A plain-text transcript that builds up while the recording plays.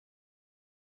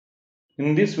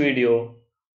In this video,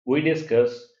 we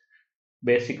discuss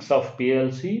basics of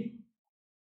PLC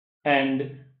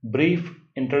and brief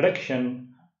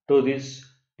introduction to this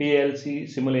PLC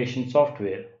simulation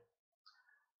software.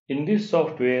 In this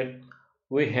software,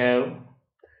 we have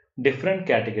different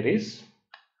categories: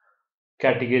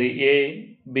 category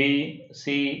A, B,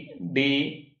 C,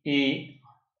 D, E,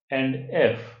 and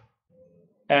F.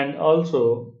 And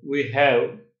also we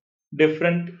have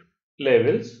different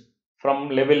levels from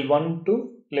level 1 to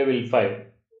level 5.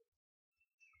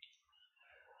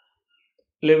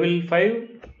 Level 5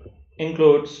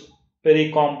 includes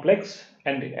very complex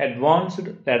and advanced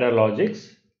ladder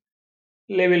logics.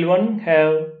 Level 1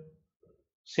 have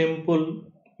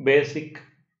simple basic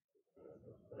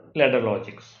ladder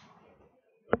logics.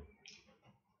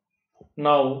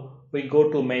 Now we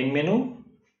go to main menu,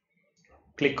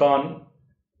 click on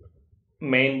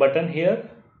main button here.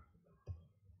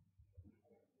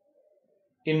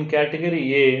 In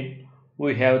category A,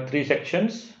 we have three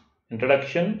sections: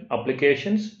 introduction,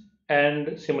 applications,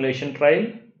 and simulation trial.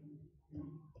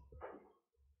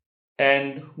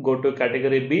 And go to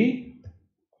category B.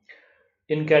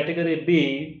 In category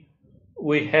B,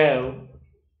 we have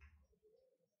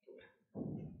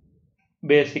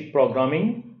basic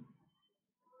programming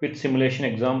with simulation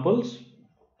examples.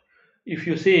 If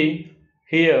you see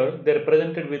here, they are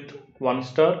presented with 1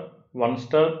 star, 1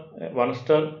 star, 1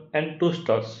 star, and 2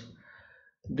 stars.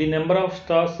 The number of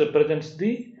stars represents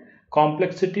the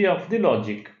complexity of the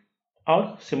logic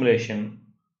or simulation.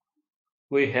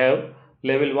 We have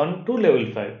level 1 to level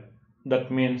 5.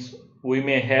 That means we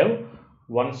may have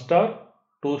 1 star,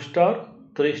 2 star,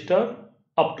 3 star,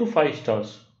 up to 5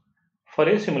 stars for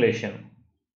a simulation.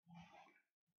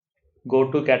 Go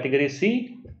to category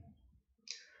C.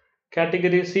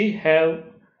 Category C have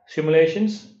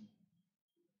simulations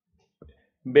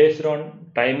based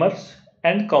on timers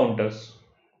and counters.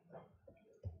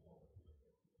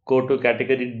 Go to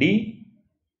category D.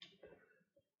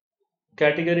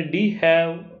 Category D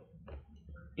have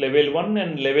level 1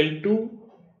 and level 2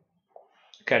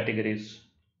 categories.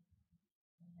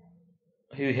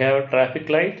 You have traffic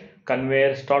light,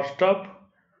 conveyor start stop,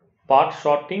 part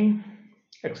sorting,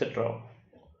 etc.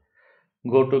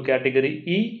 Go to category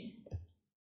E.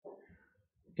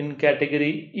 In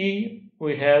category E,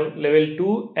 we have level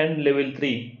 2 and level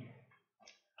 3.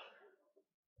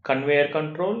 Conveyor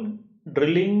control,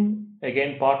 drilling,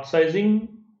 again part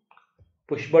sizing,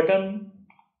 push button,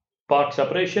 part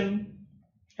separation,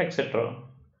 etc.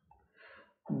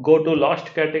 Go to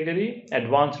last category,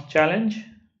 advanced challenge.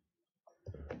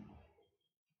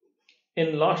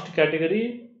 In last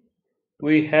category,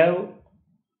 we have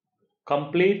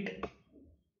complete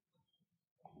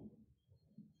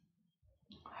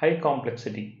high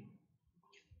complexity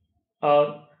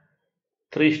or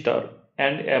 3 star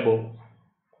and above.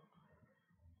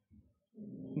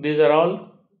 These are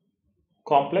all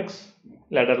complex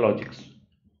ladder logics.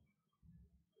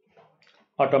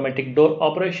 Automatic door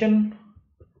operation,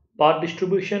 part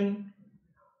distribution,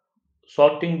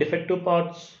 sorting defective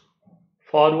parts,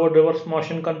 forward reverse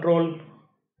motion control,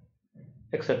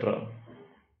 etc.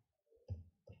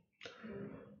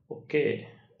 Okay,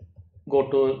 go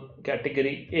to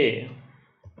category A.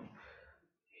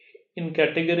 In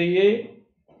category A,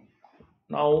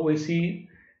 now we see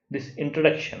this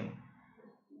introduction.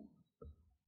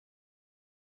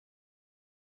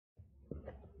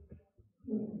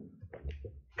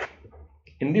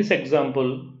 In this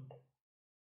example,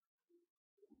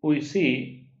 we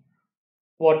see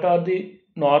what are the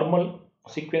normal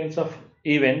sequence of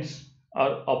events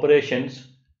or operations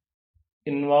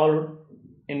involved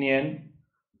in a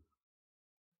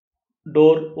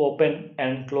door open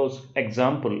and close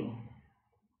example.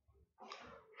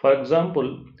 For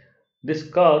example, this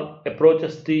car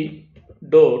approaches the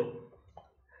door,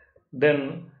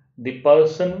 then the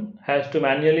person has to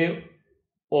manually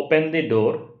open the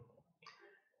door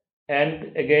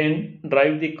and again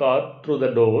drive the car through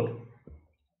the door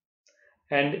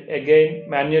and again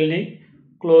manually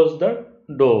close the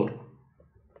door.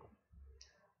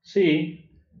 See,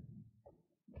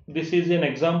 this is an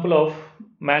example of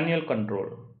manual control.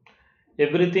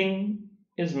 Everything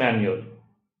is manual.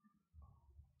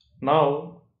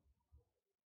 Now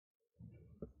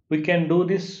we can do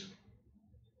this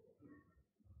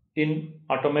in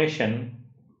automation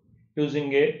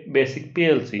using a basic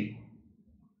PLC.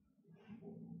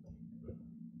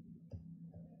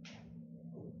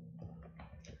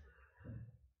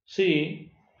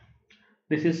 See,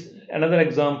 this is another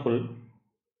example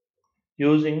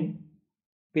using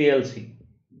PLC.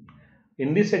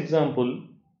 In this example,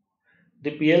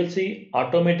 the PLC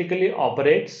automatically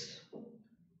operates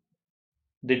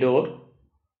the door,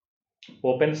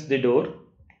 opens the door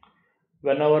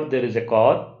whenever there is a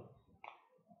car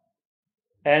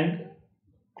and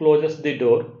closes the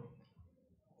door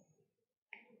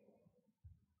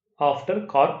after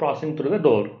car passing through the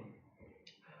door.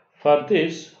 For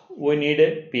this we need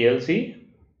a PLC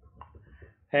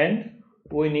and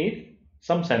we need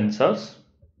some sensors.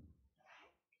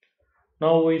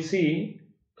 Now we see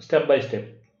step by step.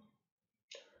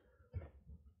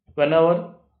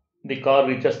 Whenever the car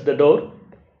reaches the door,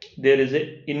 there is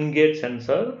a in-gate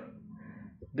sensor.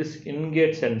 This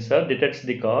in-gate sensor detects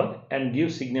the car and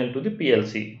gives signal to the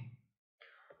PLC.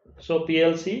 So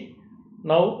PLC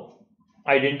now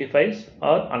identifies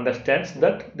or understands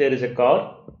that there is a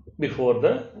car before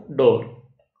the door.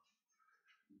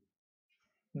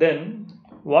 Then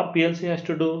what PLC has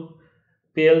to do?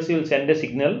 PLC will send a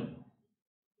signal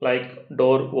like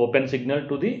door open signal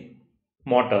to the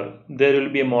motor. There will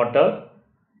be a motor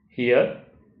here.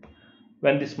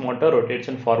 When this motor rotates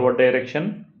in forward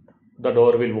direction, the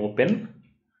door will open.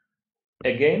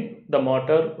 Again, the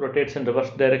motor rotates in reverse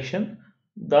direction,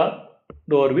 the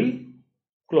door will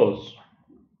close.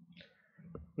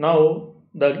 Now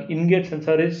the in-gate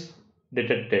sensor is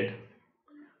detected.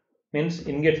 Means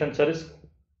in-gate sensor is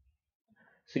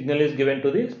signal is given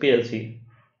to the PLC.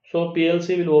 So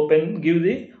PLC will give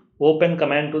the open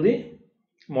command to the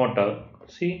motor.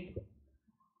 See,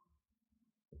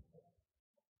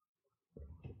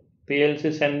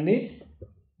 PLC send the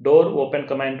door open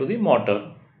command to the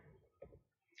motor.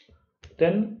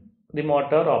 Then the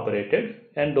motor operated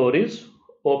and door is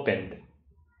opened.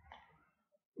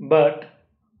 But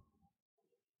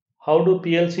how do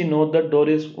PLC know that door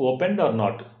is opened or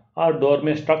not? Or door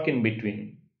may stuck in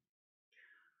between?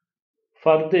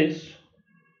 For this,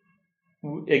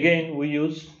 again we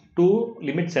use two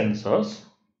limit sensors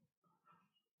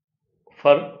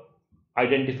for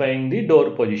identifying the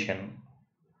door position.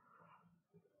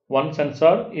 One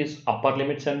sensor is upper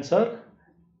limit sensor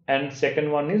and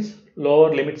second one is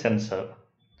lower limit sensor.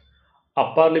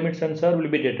 Upper limit sensor will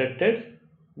be detected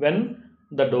when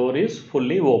the door is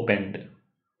fully opened.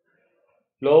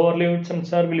 Lower limit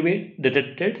sensor will be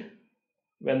detected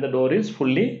when the door is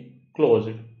fully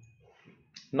closed.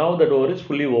 Now the door is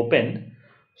fully opened,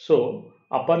 so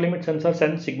upper limit sensor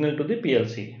sends signal to the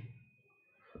PLC.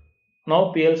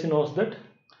 Now PLC knows that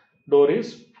door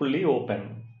is fully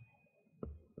open.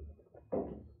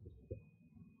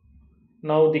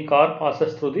 Now the car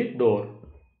passes through the door.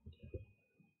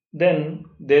 Then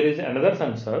there is another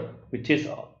sensor which is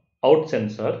out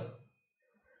sensor.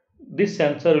 This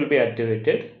sensor will be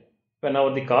activated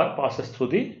whenever the car passes through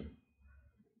the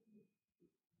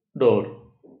door,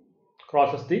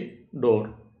 crosses the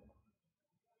door.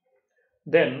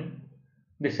 Then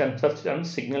the sensor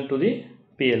sends signal to the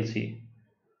PLC.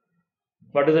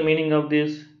 What is the meaning of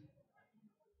this?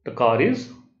 The car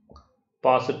is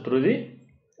passed through the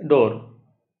door.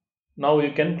 Now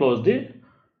you can close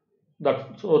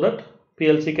so that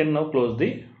PLC can now close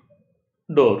the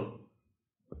door.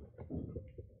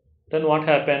 Then what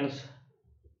happens?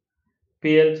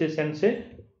 PLC sends a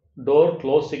door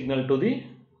close signal to the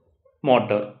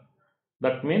motor.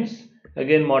 That means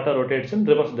again motor rotates in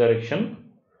reverse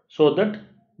direction so that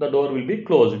the door will be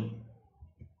closed.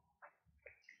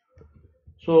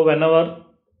 So whenever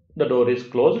the door is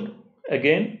closed,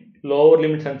 again lower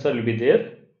limit sensor will be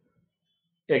there.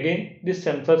 Again this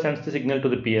sensor sends the signal to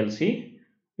the PLC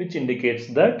which indicates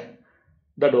that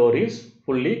the door is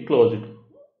fully closed.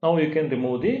 Now you can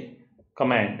remove the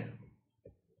command.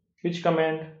 Which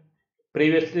command?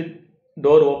 Previously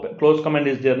door open close command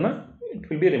is there, na? It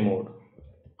will be removed.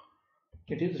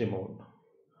 It is removed.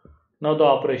 Now the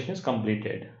operation is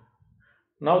completed.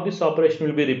 Now this operation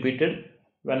will be repeated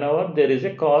whenever there is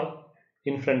a car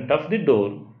in front of the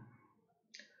door.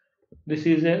 This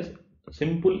is a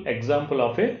simple example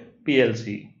of a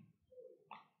PLC.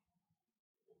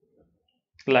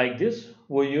 Like this,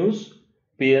 we use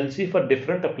PLC for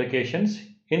different applications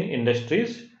in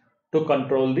industries to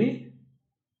control the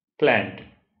plant.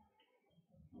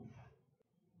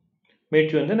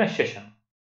 Meet you in the next session.